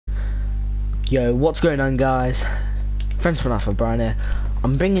Yo, what's going on, guys? Friends from Alpha, Brian here.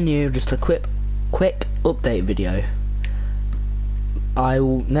 I'm bringing you just a quick update video.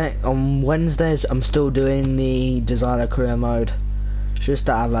 On Wednesdays I'm still doing the designer career mode. Just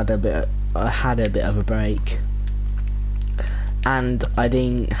that I had a bit of a break, and I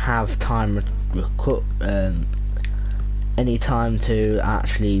didn't have any time to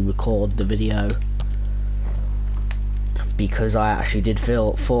actually record the video because I actually did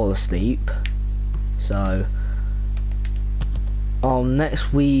fall asleep. So on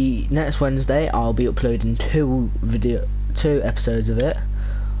next Wednesday I'll be uploading two episodes of it.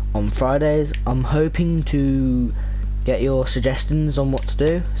 On Fridays I'm hoping to get your suggestions on what to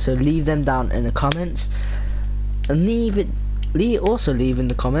do, so leave them down in the comments, and also leave in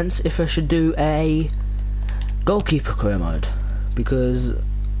the comments if I should do a goalkeeper career mode, because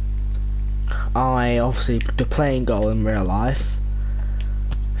I obviously playing goal in real life,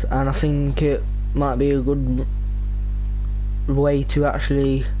 and I think it might be a good way to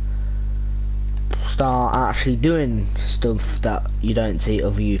actually start doing stuff that you don't see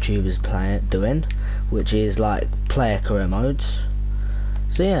other YouTubers doing, which is like player career modes.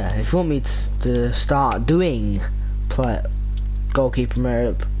 So yeah, if you want me to start doing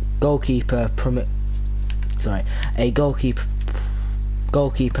goalkeeper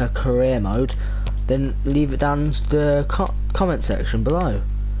career mode, then leave it down in the comment section below,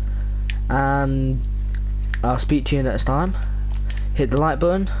 and I'll speak to you next time. Hit the like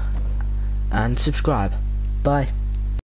button and subscribe. Bye.